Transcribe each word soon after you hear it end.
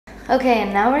Okay,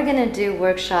 and now we're gonna do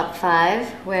workshop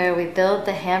 5, where we build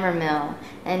the hammer mill.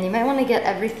 And you might want to get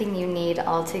everything you need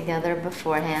all together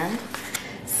beforehand.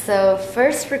 So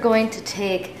first we're going to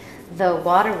take the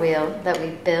water wheel that we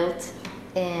built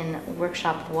in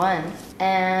workshop 1,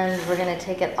 and we're gonna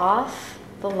take it off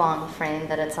the long frame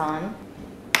that it's on.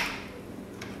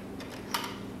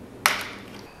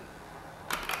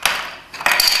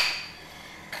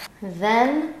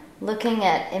 Then, looking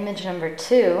at image number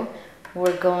 2,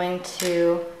 we're going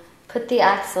to put the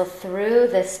axle through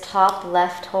this top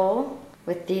left hole,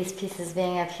 with these pieces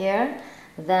being up here.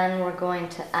 Then we're going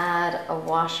to add a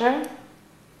washer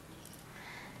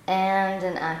and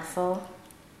an axle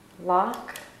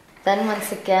lock. Then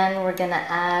once again, we're going to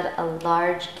add a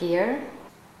large gear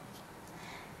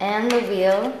and the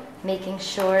wheel, making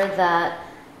sure that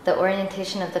the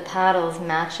orientation of the paddles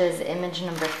matches image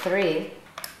number 3.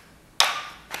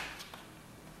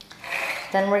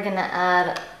 Then we're going to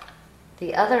add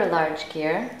the other large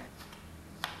gear.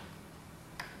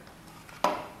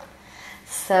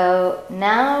 So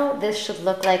now this should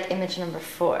look like image number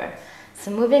 4.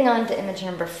 So moving on to image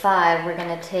number 5, we're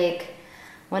going to take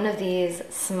one of these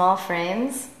small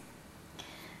frames.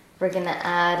 We're going to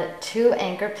add 2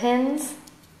 anchor pins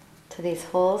to these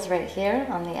holes right here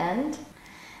on the end.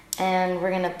 And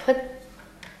we're going to put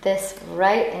this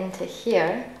right into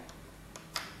here,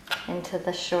 into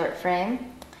the short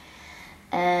frame.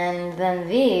 And then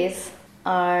these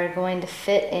are going to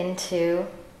fit into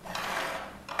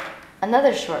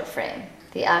another short frame.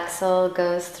 The axle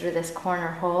goes through this corner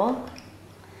hole,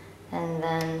 and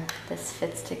then this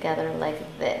fits together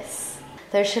like this.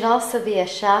 There should also be a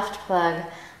shaft plug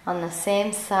on the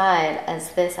same side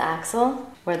as this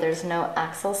axle, where there's no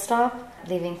axle stop,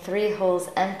 leaving 3 holes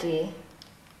empty,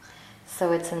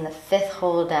 so it's in the 5th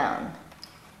hole down,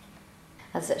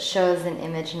 as it shows in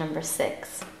image number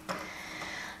 6.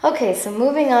 Okay, so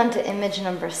moving on to image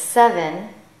number 7,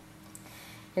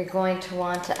 you're going to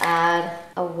want to add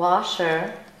a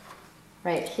washer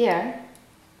right here,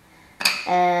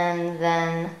 and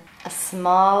then a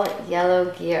small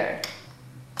yellow gear.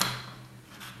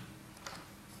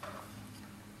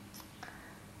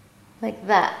 Like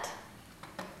that.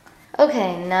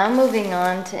 Okay, now moving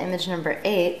on to image number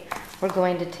 8, we're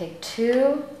going to take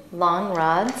 2 long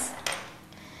rods,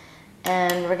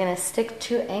 and we're going to stick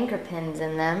 2 anchor pins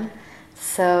in them.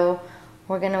 So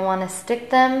we're going to want to stick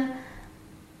them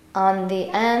on the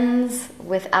ends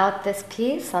without this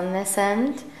piece, on this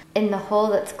end, in the hole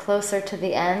that's closer to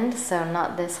the end, so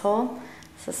not this hole.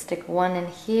 So stick one in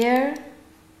here,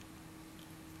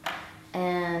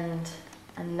 and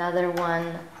another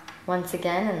one once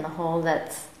again in the hole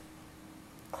that's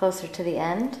closer to the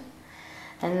end.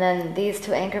 And then these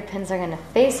 2 anchor pins are going to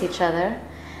face each other,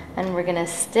 and we're going to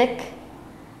stick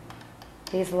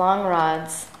these long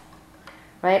rods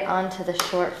right onto the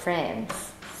short frames.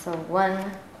 So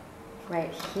one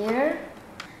right here,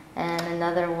 and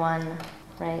another one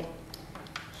right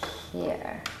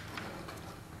here.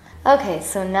 Okay,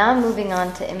 so now moving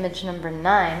on to image number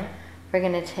 9, we're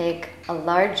going to take a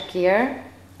large gear,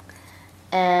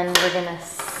 and we're going to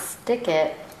stick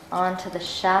it onto the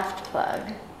shaft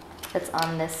plug that's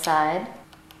on this side,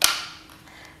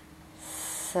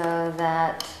 so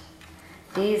that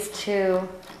these 2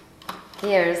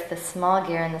 gears, the small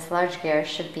gear and this large gear,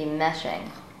 should be meshing.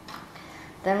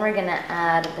 Then we're going to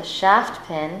add the shaft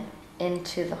pin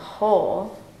into the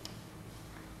hole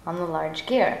on the large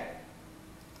gear.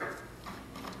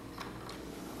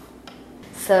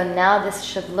 So now this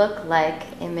should look like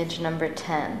image number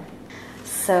 10.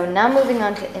 So now moving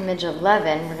on to image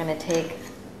 11, we're going to take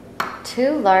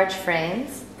 2 large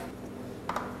frames,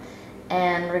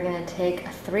 and we're going to take a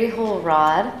 3-hole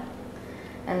rod,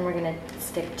 and we're going to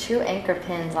stick 2 anchor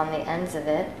pins on the ends of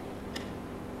it.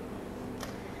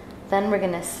 Then we're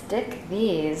going to stick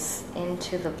these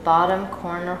into the bottom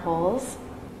corner holes,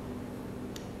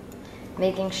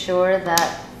 making sure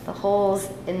that the holes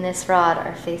in this rod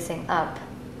are facing up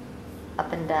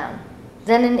and down.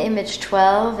 Then in image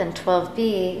 12 and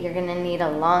 12B, you're going to need a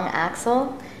long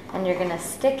axle, and you're going to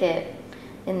stick it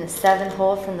in the 7th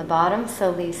hole from the bottom,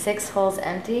 so leave 6 holes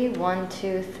empty, 1,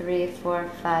 2, 3, 4,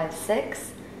 5,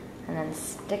 6, and then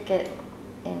stick it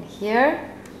in here,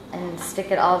 and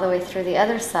stick it all the way through the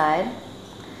other side.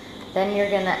 Then you're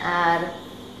going to add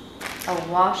a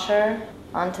washer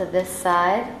onto this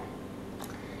side,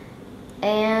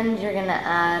 and you're going to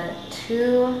add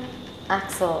 2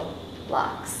 axle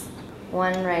blocks.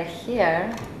 One right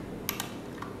here,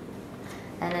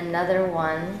 and another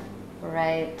one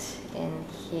right in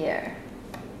here.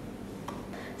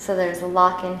 So there's a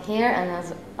lock in here, and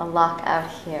there's a lock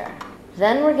out here.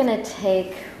 Then we're going to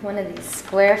take one of these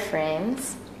square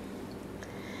frames,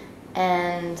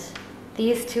 and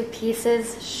these two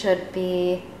pieces should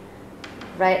be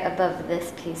right above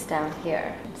this piece down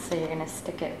here. So you're going to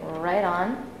stick it right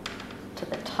on to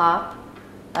the top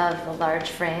of the large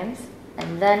frames,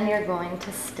 and then you're going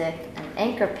to stick an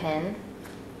anchor pin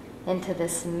into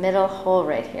this middle hole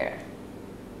right here.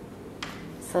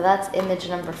 So that's image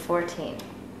number 14.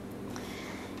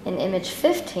 In image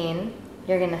 15,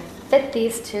 you're going to fit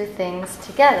these two things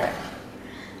together.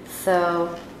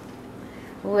 So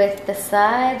with the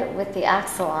side with the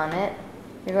axle on it,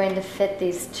 you're going to fit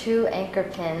these two anchor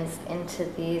pins into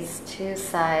these two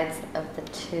sides of the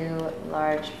two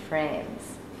large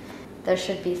frames. There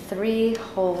should be 3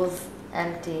 holes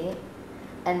empty,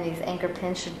 and these anchor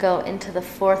pins should go into the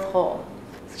 4th hole.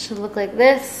 So it should look like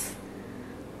this,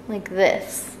 like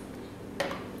this.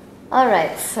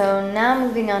 Alright, so now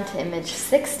moving on to image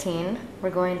 16, we're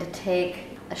going to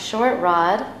take a short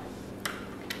rod,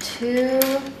 2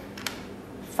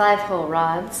 5-hole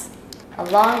rods, a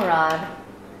long rod,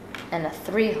 and a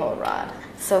 3-hole rod.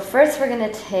 So first we're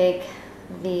going to take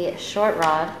the short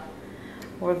rod.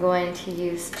 We're going to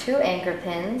use 2 anchor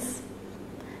pins,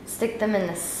 stick them in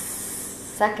the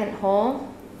second holes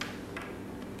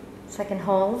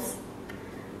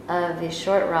of these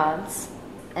short rods,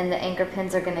 and the anchor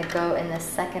pins are going to go in the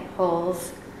second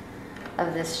holes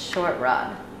of this short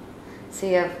rod. So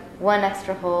you have 1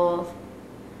 extra hole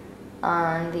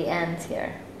on the ends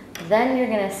here. Then you're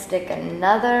going to stick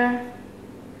another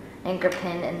anchor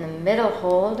pin in the middle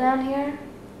hole down here,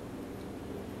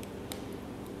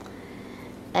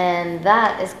 and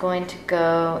that is going to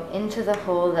go into the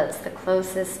hole that's the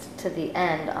closest to the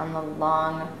end on the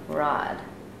long rod.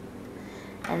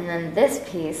 And then this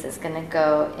piece is going to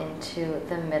go into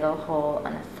the middle hole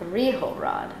on a 3-hole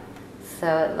rod.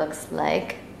 So it looks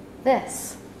like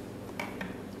this.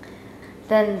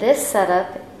 Then this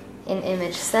setup in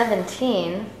image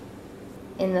 17,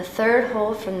 in the 3rd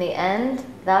hole from the end,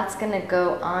 that's going to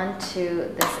go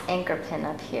onto this anchor pin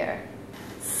up here.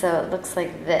 So it looks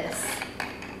like this.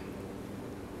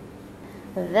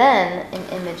 Then in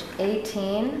image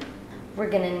 18, we're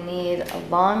going to need a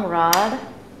long rod,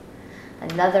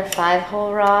 another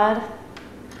 5-hole rod,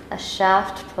 a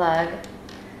shaft plug,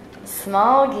 a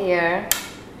small gear,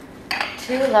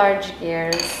 2 large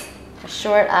gears, a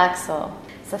short axle.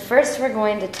 So first we're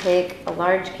going to take a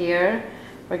large gear.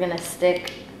 We're going to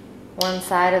stick one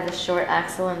side of the short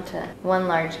axle into one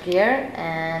large gear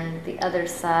and the other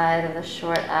side of the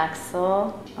short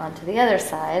axle onto the other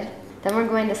side. Then we're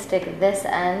going to stick this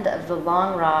end of the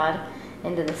long rod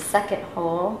into the second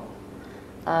hole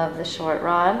of the short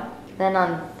rod. Then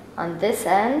on this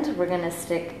end, we're going to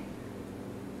stick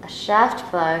a shaft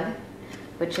plug,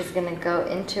 which is going to go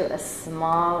into a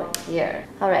small gear.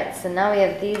 Alright, so now we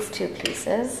have these 2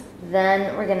 pieces.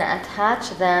 Then we're going to attach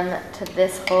them to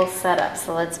this whole setup.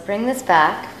 So let's bring this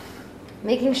back,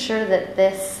 making sure that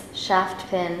this shaft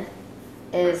pin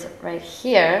is right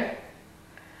here.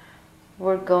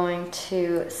 We're going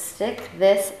to stick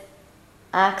this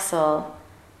axle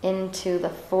into the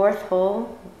 4th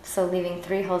hole, so leaving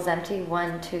 3 holes empty,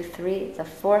 1, 2, 3, the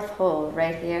 4th hole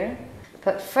right here.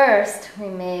 But first, we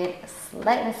made a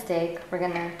slight mistake. We're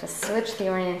going to have to switch the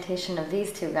orientation of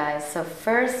these 2 guys. So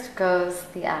first goes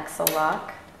the axle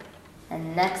lock,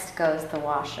 and next goes the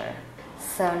washer.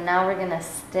 So now we're going to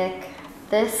stick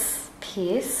this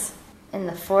piece in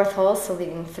the 4th hole, so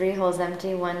leaving 3 holes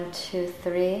empty, 1, 2,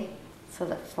 3. So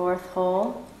the 4th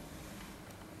hole.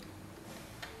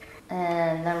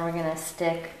 And then we're going to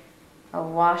stick a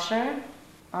washer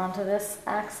onto this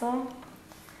axle,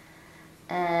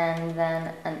 and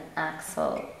then an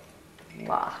axle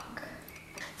lock.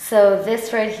 So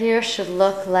this right here should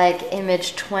look like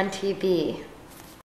image 20B.